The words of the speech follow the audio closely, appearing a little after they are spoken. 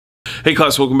Hey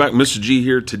class, welcome back. Mr. G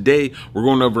here. Today we're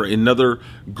going over another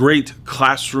great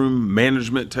classroom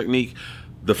management technique,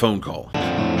 the phone call.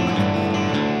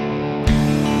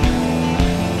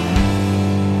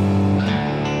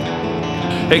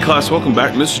 Hey class, welcome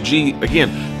back. Mr. G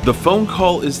again. The phone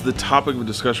call is the topic of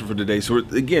discussion for today. So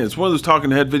again, it's one of those talking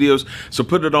head videos. So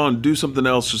put it on, do something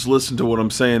else, just listen to what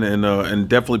I'm saying, and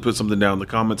definitely put something down in the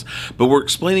comments. But we're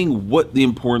explaining what the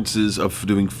importance is of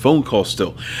doing phone calls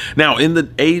still. Now, in the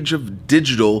age of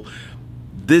digital,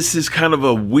 this is kind of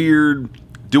a weird.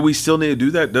 Do we still need to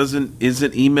do that?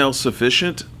 Isn't email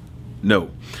sufficient? No.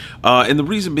 And the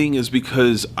reason being is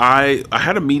because I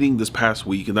had a meeting this past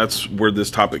week, and that's where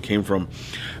this topic came from,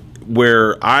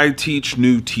 where I teach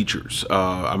new teachers.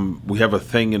 We have a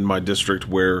thing in my district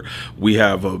where we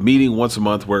have a meeting once a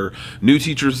month where new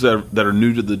teachers that are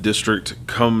new to the district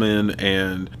come in,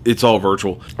 and it's all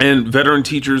virtual. And veteran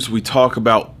teachers, we talk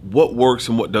about what works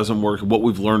and what doesn't work, and what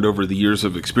we've learned over the years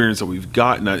of experience that we've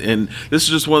gotten. And this is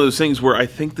just one of those things where I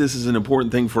think this is an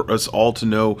important thing for us all to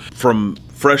know, from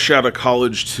fresh out of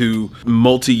college to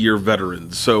multi-year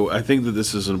veterans. So I think that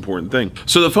this is an important thing.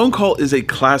 So the phone call is a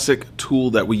classic tool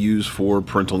that we use for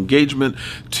parental engagement,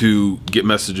 to get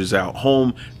messages out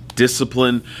home,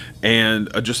 discipline, and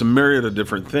just a myriad of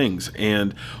different things.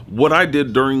 And what I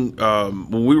did during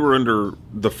when we were under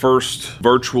the first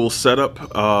virtual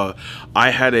setup,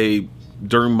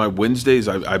 during my Wednesdays,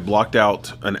 I blocked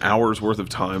out an hour's worth of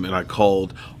time, and I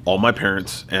called all my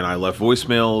parents, and I left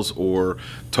voicemails or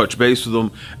touch base with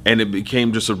them, and it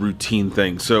became just a routine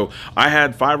thing. So I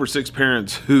had 5 or 6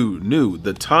 parents who knew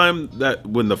the time that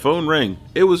when the phone rang,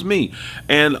 it was me.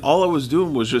 And all I was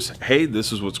doing was just, hey,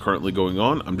 this is what's currently going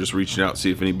on. I'm just reaching out to see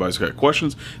if anybody's got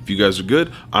questions. If you guys are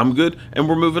good, I'm good, and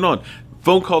we're moving on.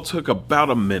 Phone call took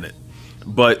about a minute.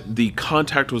 But the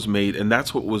contact was made, and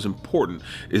that's what was important,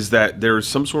 is that there is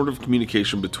some sort of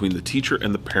communication between the teacher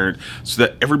and the parent so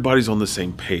that everybody's on the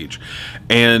same page.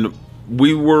 And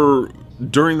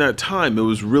during that time, it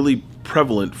was really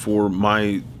prevalent for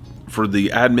the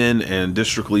admin and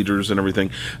district leaders and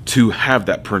everything to have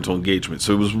that parental engagement.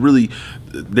 So it was really,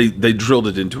 they drilled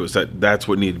it into us that that's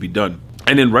what needed to be done.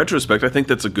 And in retrospect, I think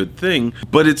that's a good thing,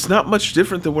 but it's not much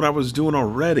different than what I was doing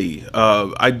already.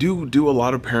 I do a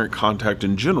lot of parent contact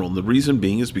in general, and the reason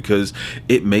being is because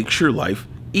it makes your life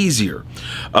easier.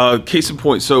 Case in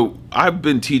point, so I've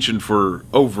been teaching for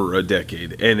over a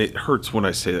decade, and it hurts when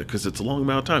I say that because it's a long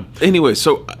amount of time. Anyway,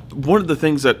 so one of the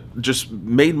things that just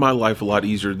made my life a lot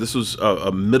easier, this was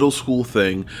a middle school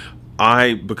thing.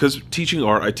 Because teaching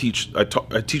art, I teach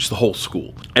the whole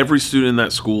school. Every student in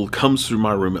that school comes through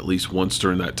my room at least once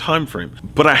during that time frame.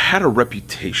 But I had a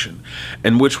reputation,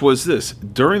 and which was this: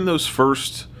 during those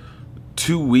first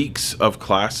 2 weeks of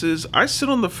classes, I sit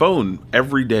on the phone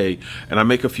every day, and I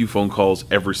make a few phone calls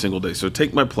every single day. So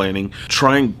take my planning,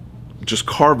 try and just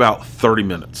carve out 30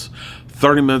 minutes.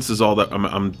 30 minutes is all that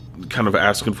I'm kind of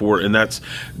asking for, and that's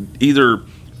either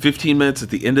 15 minutes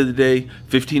at the end of the day,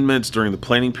 15 minutes during the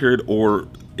planning period, or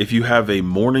if you have a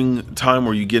morning time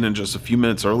where you get in just a few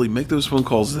minutes early, make those phone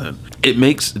calls then. It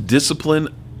makes discipline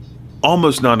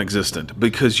almost non-existent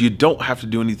because you don't have to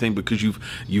do anything, because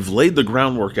you've laid the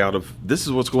groundwork out of this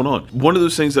is what's going on. One of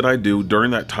those things that I do during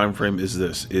that time frame is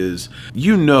this: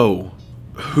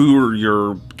 who are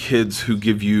your kids who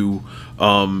give you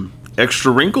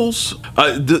extra wrinkles,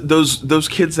 those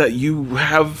kids that you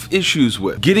have issues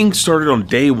with. Getting started on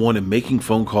day one and making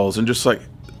phone calls, and just like,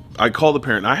 I call the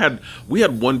parent. We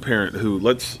had one parent who,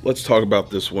 let's talk about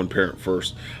this one parent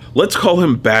first. Let's call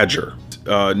him Badger.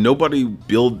 Nobody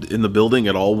in the building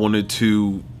at all wanted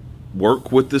to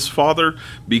work with this father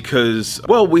because,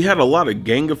 well, we had a lot of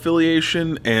gang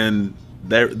affiliation, and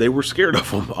they were scared of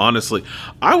him. Honestly,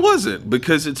 I wasn't,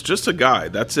 because it's just a guy.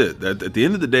 That's it. At the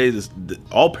end of the day,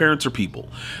 all parents are people.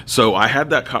 So I had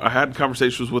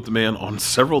conversations with the man on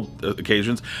several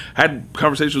occasions. Had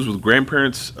conversations with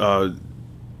grandparents,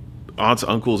 aunts,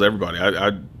 uncles, everybody.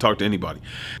 I talked to anybody.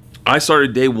 I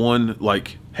started day one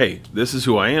like, hey, this is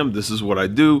who I am. This is what I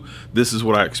do. This is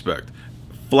what I expect.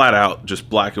 Flat out, just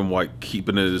black and white,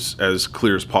 keeping it as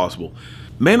clear as possible.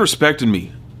 Man respected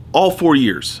me all 4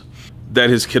 years that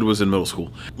his kid was in middle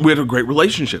school. We had a great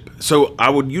relationship. So I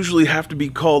would usually have to be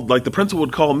called, like the principal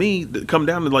would call me to come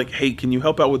down and like, hey, can you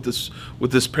help out with this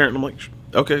parent? And I'm like,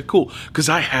 okay, cool. Because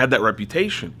I had that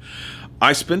reputation.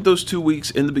 I spent those 2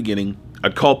 weeks in the beginning.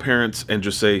 I'd call parents and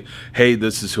just say, hey,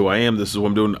 this is who I am. This is what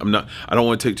I'm doing. I don't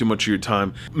want to take too much of your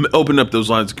time. Open up those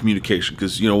lines of communication,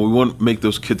 because, we want to make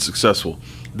those kids successful.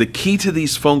 The key to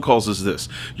these phone calls is this: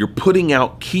 you're putting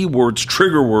out keywords,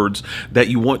 trigger words that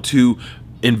you want to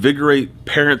invigorate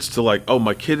parents to like, oh,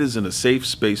 my kid is in a safe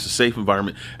space, a safe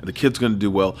environment, and the kid's going to do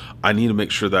well. I need to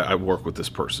make sure that I work with this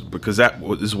person, because that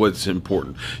is what's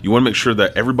important. You want to make sure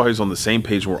that everybody's on the same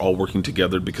page and we're all working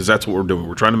together, because that's what we're doing.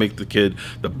 We're trying to make the kid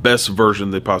the best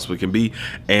version they possibly can be,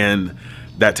 and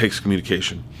that takes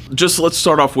communication. Just let's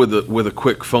start off with a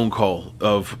quick phone call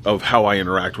of how I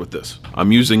interact with this.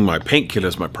 I'm using my paint kit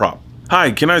as my prop.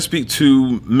 Hi, can I speak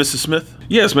to Mrs. Smith?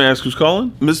 Yes, may I ask who's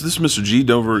calling? This is Mr. G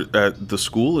over at the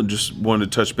school, and just wanted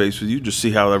to touch base with you, just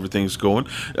see how everything's going.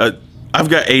 I've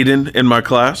got Aiden in my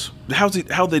class. How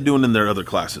are they doing in their other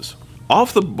classes?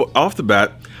 Off the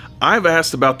bat, I've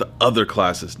asked about the other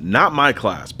classes, not my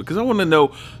class, because I want to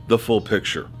know the full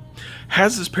picture.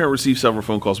 Has this parent received several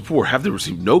phone calls before? Have they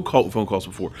received no phone calls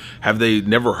before? Have they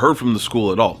never heard from the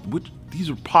school at all? These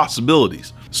are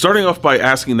possibilities. Starting off by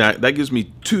asking that gives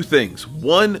me two things.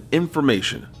 One,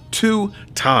 information. Two,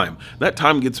 time. That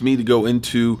time gets me to go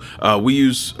into, we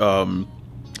use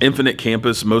Infinite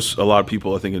Campus. A lot of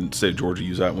people, I think, in the state of Georgia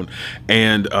use that one.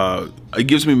 And it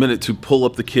gives me a minute to pull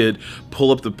up the kid,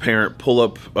 pull up the parent, pull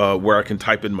up where I can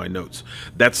type in my notes.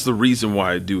 That's the reason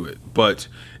why I do it. But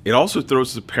it also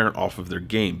throws the parent off of their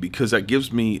game, because that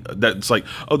gives me, that's like,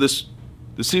 oh, this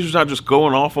teacher's not just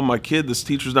going off on my kid. This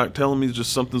teacher's not telling me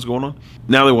just something's going on.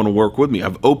 Now they want to work with me.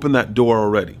 I've opened that door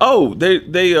already. Oh, they're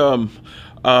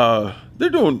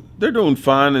doing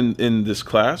fine in this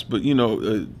class, but you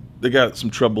know, they got some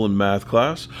trouble in math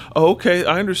class. Oh, okay,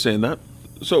 I understand that.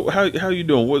 So how you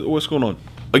doing? What's going on?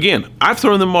 Again, I've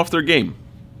thrown them off their game.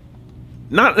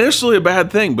 Not necessarily a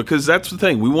bad thing, because that's the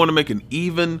thing. We want to make an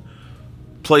even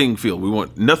playing field. We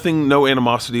want nothing, no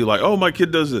animosity, like, oh, my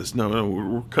kid does this. No,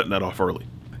 we're cutting that off early.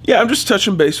 Yeah, I'm just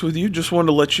touching base with you. Just wanted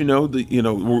to let you know that, you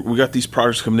know, we got these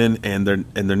projects coming in, and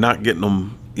they're not getting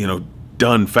them, you know,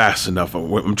 done fast enough.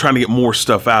 I'm trying to get more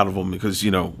stuff out of them, because, you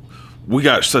know, we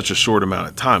got such a short amount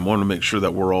of time. I want to make sure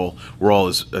that we're all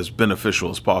as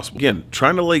beneficial as possible. Again,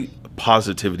 trying to lay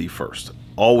positivity first.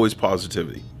 Always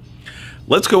positivity.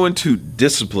 Let's go into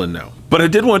discipline now. But I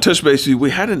did want to touch base with you.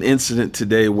 We had an incident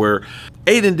today where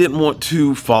Aiden didn't want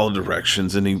to follow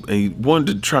directions, and he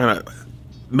wanted to try to,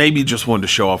 maybe just wanted to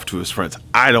show off to his friends.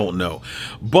 I don't know.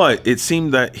 But it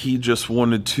seemed that he just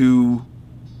wanted to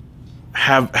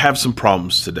have some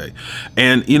problems today.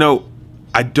 And, you know,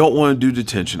 I don't want to do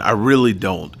detention. I really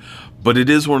don't. But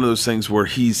it is one of those things where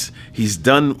he's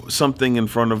done something in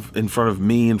front of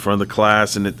me, in front of the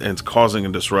class, and it's causing a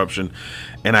disruption.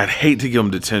 And I'd hate to give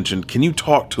him detention. Can you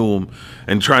talk to him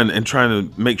and trying to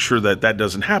make sure that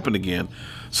doesn't happen again,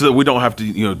 so that we don't have to,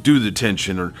 you know, do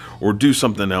detention or do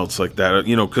something else like that,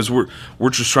 you know, because we're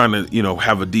just trying to, you know,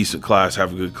 have a decent class,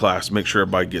 have a good class, make sure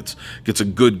everybody gets a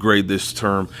good grade this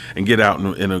term, and get out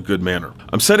in a good manner.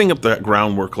 I'm setting up that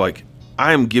groundwork like,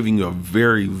 I am giving you a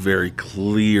very, very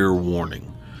clear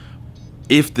warning.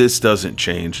 If this doesn't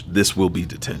change, this will be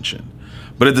detention.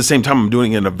 But at the same time, I'm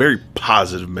doing it in a very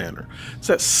positive manner. It's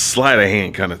that sleight of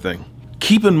hand kind of thing.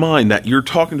 Keep in mind that you're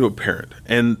talking to a parent,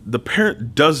 and the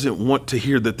parent doesn't want to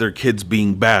hear that their kid's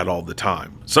being bad all the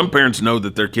time. Some parents know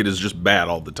that their kid is just bad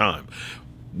all the time.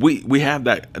 We have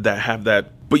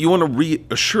that, but you want to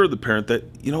reassure the parent that,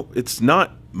 you know, it's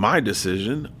not my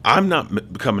decision. I'm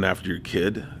not coming after your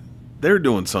kid. They're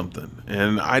doing something,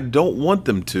 and I don't want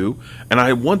them to, and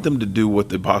I want them to do what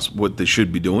they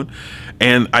should be doing,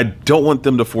 and I don't want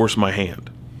them to force my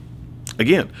hand.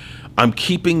 Again, I'm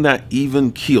keeping that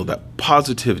even keel, that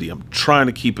positivity. I'm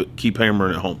trying to keep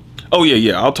hammering it home. Oh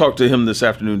yeah, I'll talk to him this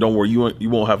afternoon. Don't worry, you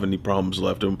won't have any problems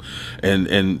left him,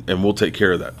 and we'll take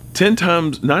care of that.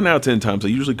 9 out of 10 times, I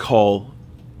usually call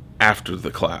after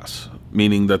the class,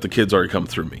 meaning that the kids already come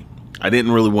through me. I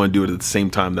didn't really want to do it at the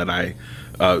same time that I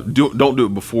don't do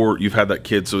it before you've had that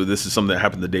kid. So this is something that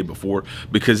happened the day before,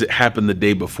 because it happened the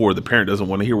day before. The parent doesn't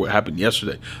want to hear what happened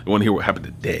yesterday. They want to hear what happened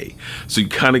today. So you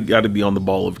kind of got to be on the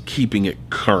ball of keeping it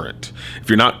current. If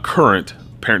you're not current,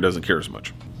 the parent doesn't care as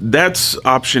much. That's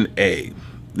option A.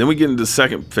 Then we get into the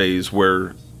second phase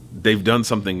where they've done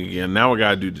something again. Now I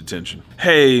got to do detention.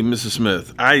 Hey, Mrs.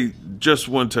 Smith, I just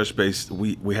want to touch base.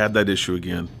 We had that issue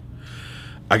again.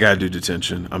 I got to do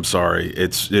detention. I'm sorry.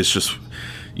 It's just,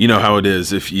 you know how it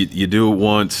is. If you do it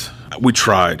once, we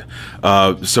tried.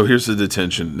 So here's the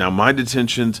detention. Now my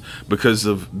detentions, because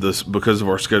of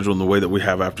our schedule and the way that we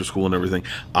have after school and everything,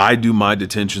 I do my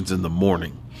detentions in the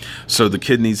morning. So the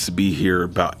kid needs to be here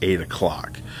about 8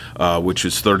 o'clock, which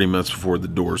is 30 minutes before the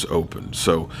doors open.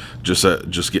 So just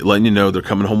letting you know, they're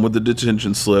coming home with the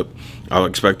detention slip. I'll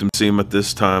expect them to see them at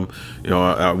this time. You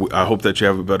know, I hope that you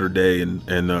have a better day. And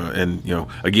you know,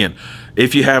 again,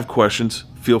 if you have questions,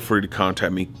 feel free to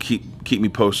contact me. Keep me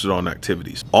posted on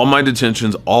activities. All my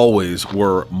detentions always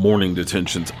were morning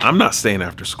detentions. I'm not staying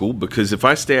after school, because if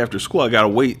I stay after school, I gotta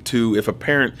wait to, if a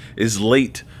parent is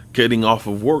late getting off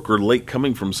of work or late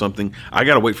coming from something, I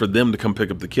gotta wait for them to come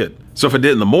pick up the kid. So if I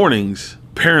did in the mornings,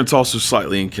 parents also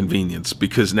slightly inconvenienced,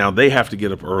 because now they have to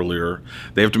get up earlier.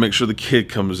 They have to make sure the kid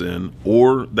comes in,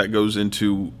 or that goes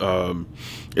into,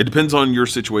 it depends on your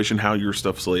situation, how your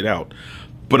stuff's laid out.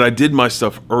 But I did my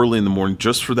stuff early in the morning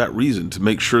just for that reason, to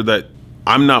make sure that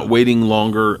I'm not waiting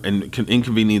longer and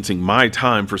inconveniencing my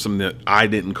time for something that I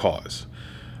didn't cause.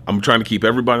 I'm trying to keep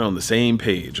everybody on the same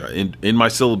page. In my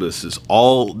syllabus is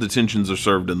all detentions are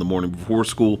served in the morning before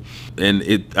school, and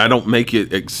I don't make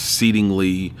it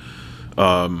exceedingly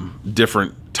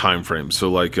different time frames.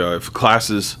 So like if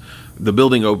classes,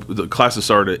 the classes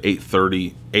started at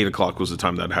 8:30. 8 o'clock was the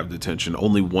time that I'd have detention.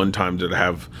 Only one time did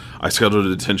I scheduled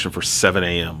a detention for 7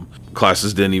 a.m.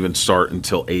 Classes didn't even start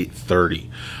until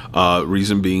 8:30.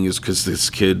 Reason being is because this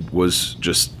kid was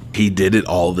just, he did it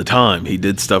all the time. He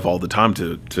did stuff all the time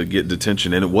to get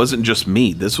detention. And it wasn't just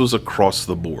me. This was across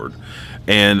the board.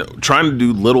 And trying to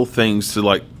do little things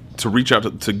to reach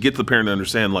out to get the parent to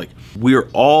understand, like, we're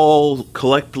all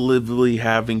collectively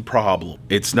having problem.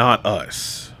 It's not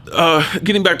us.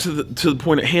 Getting back to the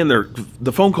point at hand there,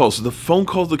 the phone calls,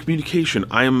 the communication.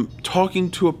 I am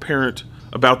talking to a parent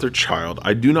about their child.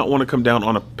 I do not want to come down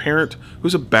on a parent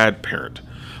who's a bad parent,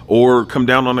 or come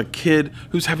down on a kid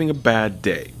who's having a bad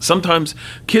day. Sometimes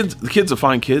the kid's a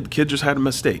fine kid. The kid just had a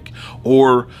mistake.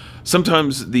 Or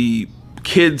sometimes the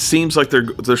kid seems like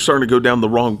they're starting to go down the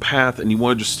wrong path, and you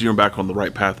want to just steer them back on the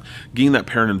right path. Getting that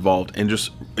parent involved, and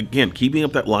just, again, keeping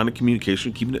up that line of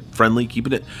communication, keeping it friendly,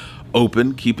 keeping it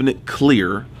open, keeping it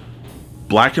clear,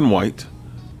 black and white,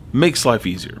 makes life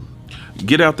easier.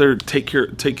 Get out there, take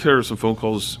care of some phone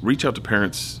calls, reach out to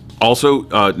parents. Also,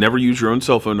 never use your own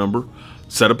cell phone number.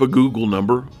 Set up a Google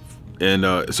number, and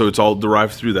so it's all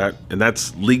derived through that, and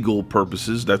that's legal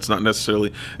purposes. That's not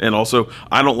necessarily, and also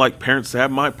I don't like parents to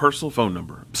have my personal phone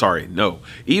number. Sorry, no.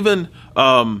 Even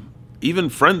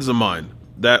friends of mine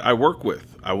that I work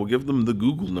with, I will give them the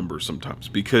Google number sometimes,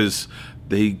 because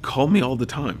they call me all the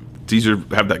time. It's easier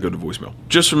to have that go to voicemail.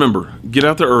 Just remember, get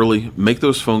out there early, make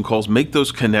those phone calls, make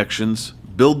those connections,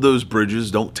 build those bridges,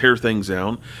 don't tear things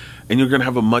down, and you're gonna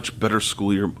have a much better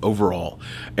school year overall.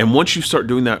 And once you start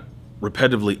doing that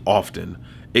repetitively often,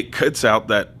 it cuts out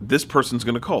that this person's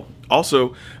gonna call.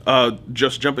 Also,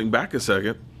 just jumping back a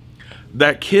second,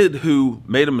 that kid who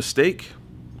made a mistake,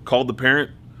 called the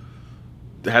parent,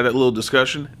 had that little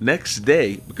discussion, next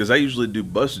day, because I usually do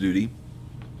bus duty,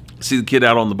 see the kid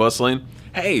out on the bus lane.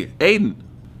 Hey, Aiden,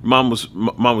 mom was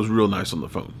real nice on the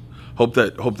phone. Hope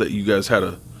that you guys had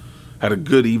a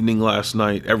good evening last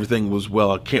night. Everything was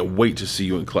well. I can't wait to see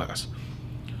you in class.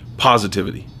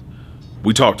 Positivity.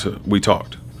 We talked.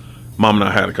 Mom and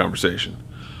I had a conversation.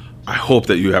 I hope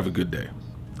that you have a good day.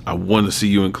 I want to see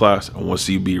you in class. I want to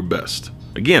see you be your best.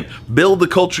 Again, build the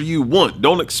culture you want.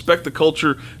 Don't expect the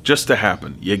culture just to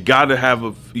happen. You gotta have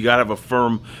a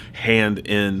firm hand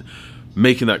in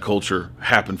making that culture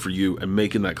happen for you and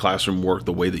making that classroom work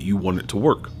the way that you want it to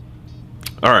work.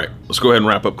 All right, let's go ahead and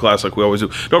wrap up class like we always do.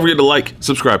 Don't forget to like,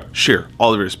 subscribe, share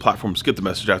all the various platforms. Get the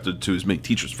message out there to as many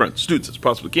teachers, friends, students as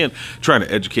possibly can. Trying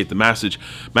to educate the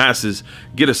masses,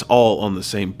 get us all on the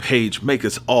same page, make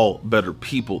us all better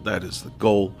people. That is the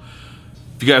goal.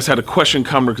 If you guys had a question,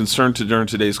 comment, or concern during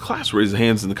today's class, raise the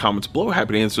hands in the comments below.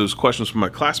 Happy to answer those questions from my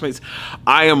classmates.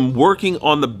 I am working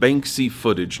on the Banksy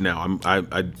footage now. I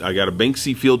got a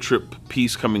Banksy field trip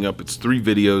piece coming up. It's 3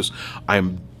 videos. I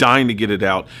am dying to get it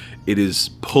out. It is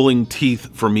pulling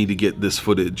teeth for me to get this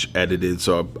footage edited,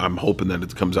 so I'm hoping that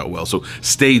it comes out well. So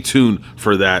stay tuned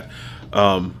for that.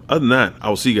 Other than that, I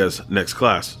will see you guys next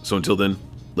class. So until then,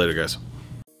 later, guys.